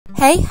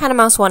Hey,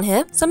 HannahMouse1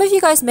 here. Some of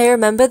you guys may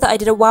remember that I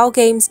did a WoW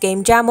Games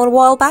game jam a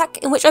while back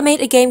in which I made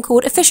a game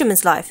called A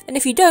Fisherman's Life, and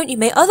if you don't, you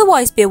may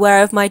otherwise be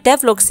aware of my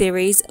devlog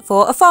series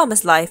for A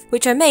Farmer's Life,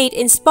 which I made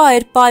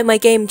inspired by my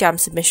game jam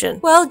submission.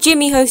 Well,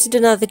 Jimmy hosted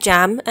another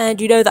jam, and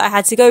you know that I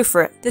had to go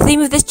for it. The theme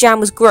of this jam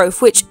was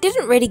growth, which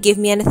didn't really give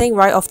me anything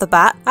right off the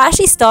bat. I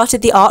actually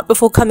started the art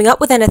before coming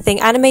up with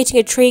anything, animating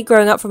a tree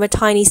growing up from a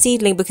tiny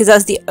seedling because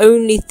that's the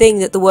only thing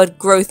that the word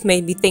growth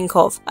made me think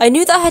of. I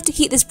knew that I had to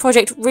keep this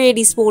project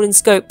really small in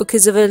scope because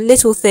of a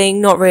little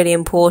thing, not really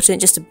important,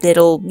 just a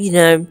little,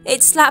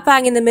 it's slap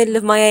bang in the middle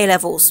of my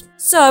A-levels.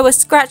 So a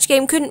scratch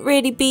game couldn't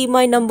really be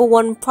my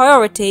 #1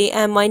 priority,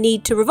 and my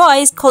need to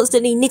revise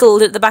constantly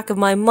niggled at the back of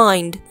my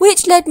mind,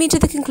 which led me to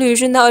the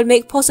conclusion that I would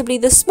make possibly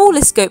the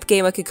smallest scope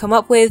game I could come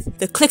up with,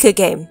 the clicker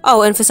game.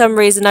 Oh, and for some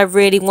reason I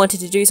really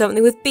wanted to do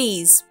something with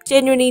bees.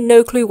 Genuinely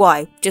no clue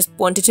why, just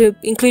wanted to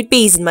include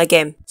bees in my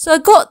game. So I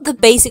got the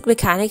basic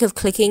mechanic of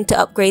clicking to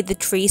upgrade the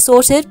tree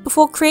sorted,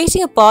 before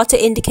creating a bar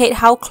to indicate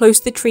how close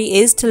the tree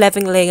is to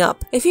leveling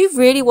up. If you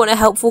really want a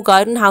helpful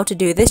guide on how to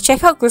do this,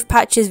 check out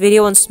Griffpatch's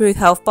video on smooth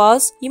health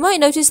bars. You might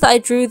notice that I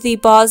drew the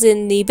bars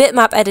in the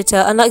bitmap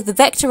editor, unlike the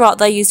vector art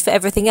that I use for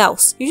everything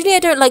else. Usually I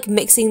don't like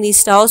mixing these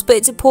styles, but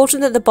it's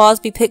important that the bars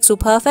be pixel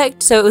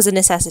perfect, so it was a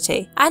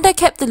necessity. And I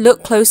kept the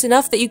look close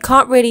enough that you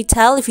can't really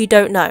tell if you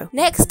don't know.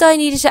 Next, I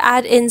needed to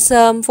add in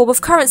some form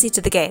of currency to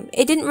the game.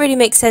 It didn't really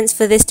make sense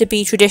for this to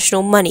be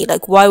traditional money,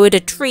 like why would a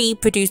tree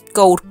produce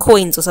gold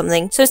coins or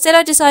something? So instead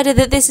I decided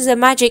that this is a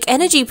magic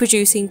energy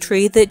producing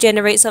tree that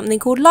generates something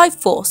called life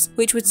force,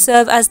 which would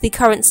serve as the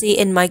currency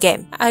in my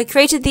game. I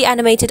created the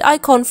animated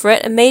icon for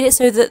it and made it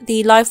so that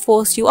the life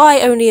force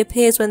UI only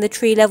appears when the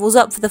tree levels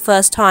up for the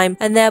first time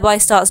and thereby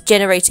starts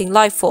generating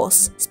life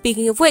force.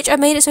 Speaking of which, I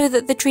made it so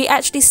that the tree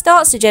actually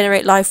starts to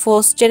generate life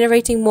force,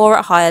 generating more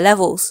at higher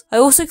levels. I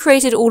also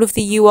created all of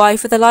the UI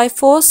for the life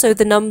force, so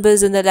the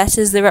numbers and the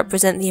letters that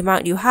represent the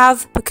amount you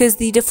have, because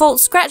the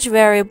default scratch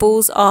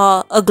variables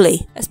are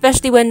ugly,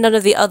 especially when none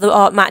of the other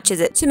art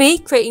matches it. To me,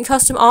 creating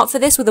custom art for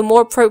this with a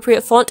more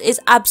appropriate font is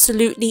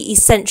absolutely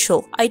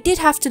essential. I did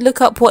have to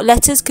look up what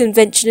letters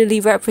conventionally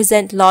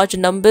represent larger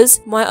numbers.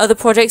 My other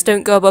projects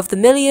don't go above the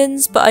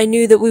millions, but I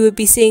knew that we would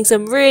be seeing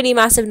some really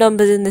massive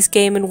numbers in this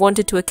game and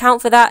wanted to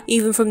account for that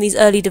even from these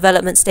early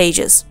development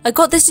stages. I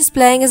got this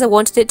displaying as I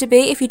wanted it to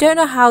be. If you don't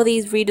know how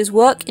these readers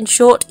work, in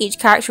short, each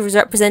character is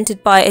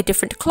represented by a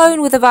different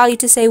clone with a value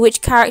to say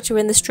which character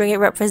in the string it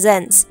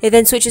represents. It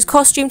then switches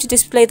costume to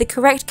display the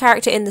correct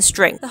character in the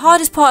string. The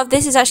hardest part of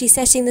this is actually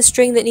setting the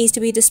string that needs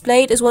to be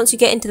displayed, as once you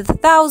get into the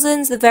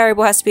thousands, the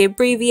variable has to be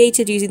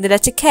abbreviated using the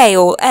letter K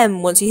or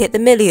M once you hit the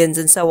millions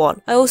and so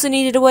on. I also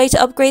needed a way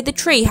to upgrade the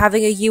tree.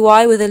 Having a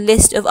UI with a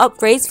list of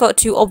upgrades felt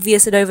too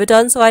obvious and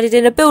overdone, so I added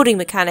in a building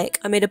mechanic.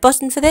 I made a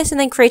button for this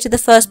and then created the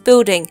first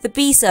building, the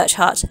bee search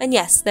hut. And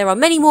yes, there are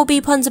many more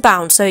bee puns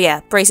abound, so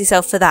yeah, brace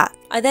yourself for that.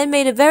 I then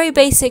made a very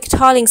basic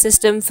tiling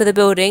system for the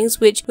buildings,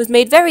 which was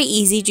made very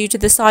easy due to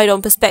the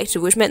side-on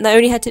perspective, which meant that I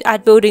only had to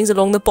add buildings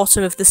along the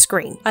bottom of the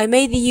screen. I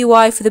made the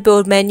UI for the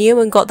build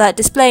menu and got that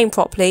displaying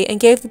properly, and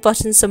gave the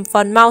buttons some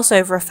fun mouse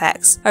over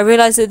effects. I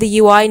realised that the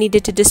UI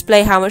needed to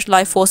display how much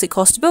life force it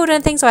cost to build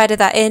anything, so I added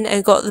that in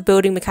and got the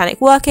building mechanic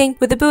working,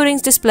 with the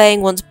buildings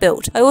displaying once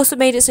built. I also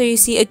made it so you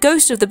see a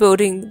ghost of the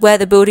building where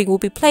the building will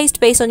be placed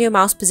based on your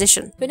mouse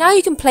position. But now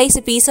you can place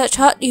a bee search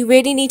hut, you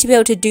really need to be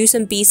able to do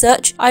some bee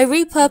search. I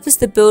repurposed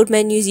the build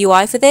menu's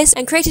UI for this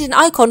and created an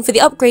icon for the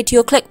upgrade to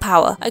your click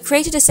power. I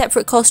created a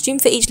separate costume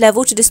for each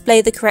level to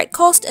display the correct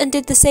cost and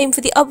did the same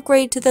for the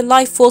upgrade to the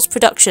life force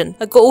production.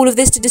 I got all of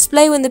this to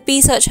display when the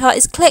bee search hut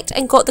is clicked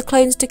and got the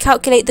clones to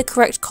calculate the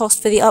correct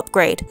cost for the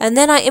upgrade. And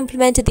then I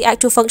implemented the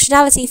actual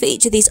functionality for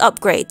each of these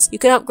upgrades. You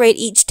can upgrade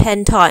each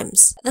 10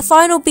 times. The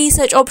final bee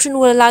search option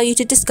will allow you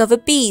to discover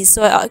bees,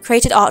 so I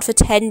created art for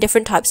 10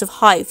 different types of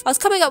hive. I was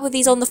coming up with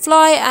these on the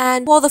fly,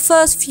 and while the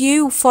first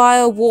few,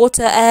 fire,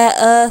 water, air,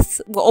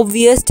 earth, were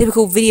obvious,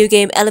 typical video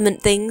game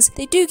element things,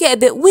 they do get a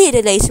bit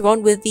weirder later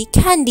on with the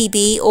candy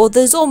bee or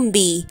the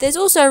zombie. There's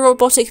also a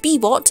robotic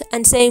bee-bot,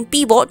 and saying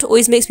bee-bot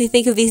always makes me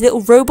think of these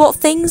little robot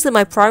things that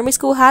my primary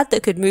school had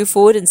that could move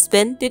forward and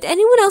spin. Did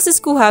anyone else at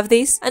school have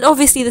these? And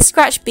obviously the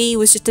scratch bee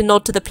was just a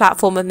nod to the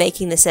platform of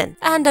making this in.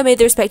 And I made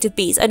the respective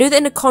bees. I knew that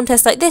in a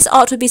contest like this,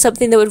 art would be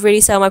something that would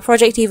really sell my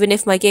project even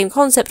if my game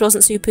concept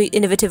wasn't super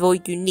innovative or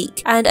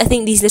unique. And I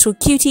think these little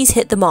cuties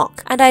hit the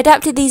mark. And I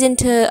adapted these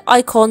into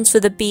icons for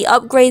the bee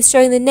upgrades,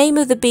 showing the name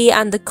of the bee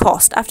and the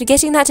cost. After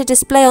getting that to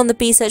display on the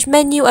bee search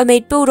menu, I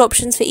made build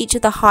options for each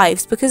of the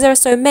hives. Because there are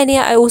so many,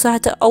 I also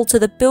had to alter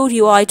the build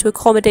UI to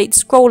accommodate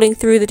scrolling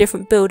through the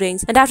different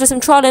buildings, and after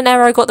some trial and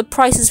error I got the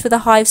prices for the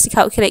hives to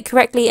calculate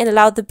correctly and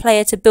allowed the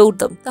player to build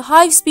them. The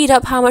hives speed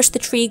up how much the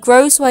tree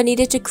grows, so I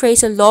needed to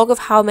create a log of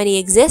how many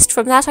exist.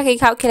 From that I could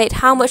calculate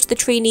how much the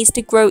tree needs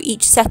to grow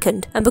each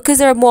second, and because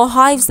there are more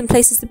hives than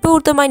places to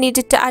build them, I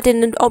needed to add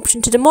in an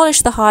option to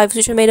demolish the hives,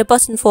 which I made a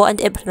button for and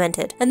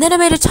implemented. And then I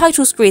made a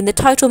title screen. The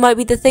title title might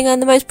be the thing I'm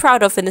the most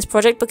proud of in this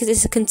project because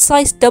it's a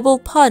concise double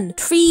pun.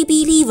 Tree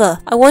Bee-liever.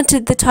 I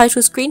wanted the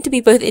title screen to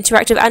be both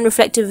interactive and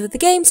reflective of the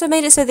game, so I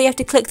made it so that you have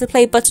to click the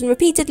play button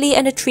repeatedly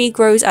and a tree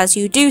grows as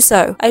you do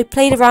so. I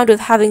played around with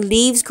having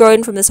leaves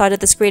growing from the side of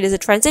the screen as a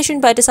transition,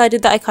 but I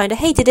decided that I kinda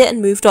hated it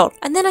and moved on.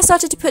 And then I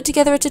started to put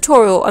together a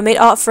tutorial. I made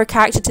art for a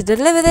character to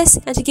deliver this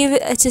and to give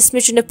it a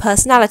smidgen of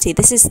personality.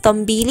 This is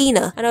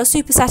Thumbelina, and I was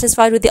super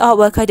satisfied with the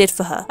artwork I did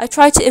for her. I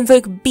tried to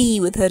invoke bee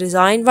with her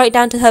design, right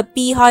down to her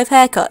beehive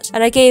haircut,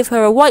 and I gave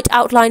her a white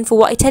outline for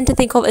what I tend to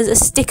think of as a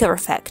sticker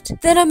effect.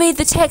 Then I made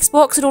the text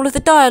box and all of the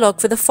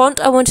dialogue. For the font,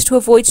 I wanted to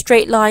avoid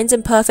straight lines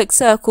and perfect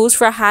circles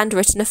for a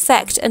handwritten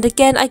effect, and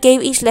again I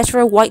gave each letter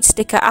a white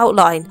sticker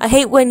outline. I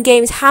hate when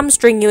games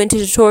hamstring you into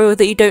a tutorial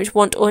that you don't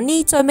want or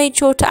need, so I made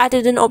sure to add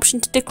in an option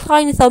to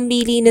decline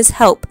Thumbelina's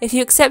help. If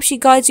you accept, she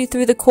guides you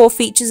through the core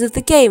features of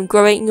the game,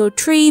 growing your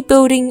tree,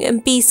 building,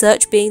 and bee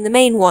search being the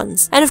main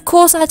ones. And of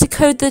course I had to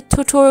code the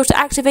tutorial to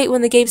activate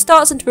when the game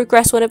starts and to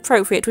progress when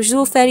appropriate, which is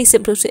all fairly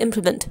simple to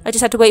implement. I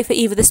just had to wait for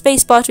either the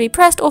spacebar to be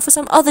pressed or for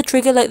some other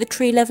trigger like the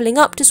tree leveling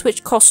up to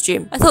switch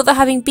costume. I thought that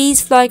having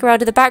bees flying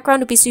around in the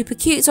background would be super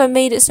cute, so I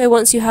made it so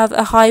once you have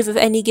a hive of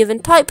any given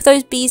type,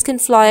 those bees can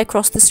fly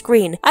across the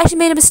screen. I actually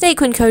made a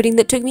mistake when coding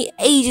that took me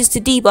ages to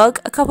debug.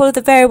 A couple of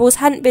the variables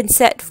hadn't been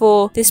set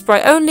for this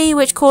sprite only,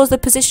 which caused the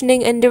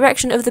positioning and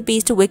direction of the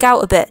bees to wig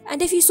out a bit.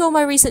 And if you saw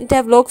my recent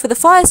devlog for the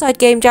Fireside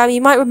game jam,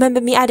 you might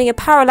remember me adding a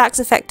parallax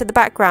effect to the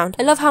background.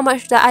 I love how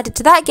much that added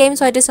to that game,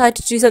 so I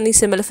decided to do something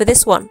similar for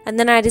this one. And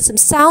then I added some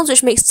sounds,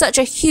 which makes such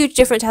a huge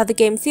difference to how the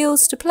game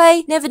feels to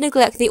play. Never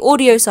neglect the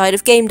audio side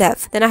of game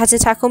dev. Then I had to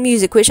tackle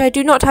music, which I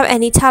do not have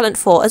any talent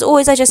for. As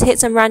always, I just hit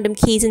some random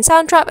keys in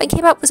Soundtrap and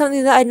came up with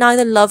something that I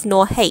neither love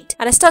nor hate.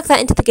 And I stuck that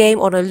into the game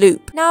on a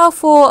loop. Now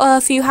for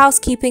a few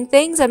housekeeping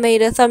things. I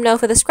made a thumbnail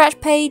for the scratch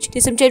page,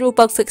 did some general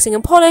bug fixing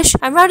and polish,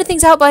 and rounded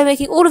things out by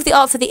making all of the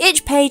art for the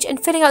itch page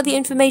and filling out the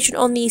information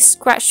on the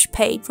scratch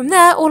page. From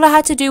there, all I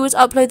had to do was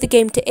upload the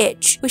game to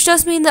itch, which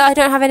does mean that I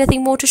don't have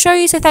anything more to show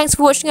you, so thanks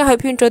for watching. I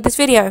hope you enjoyed this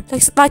video.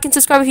 Like and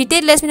subscribe if you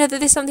did. Let me know that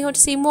this is something you want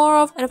to see more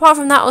of, and apart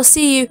from that, I'll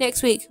see you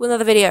next week with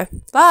another video.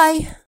 Bye!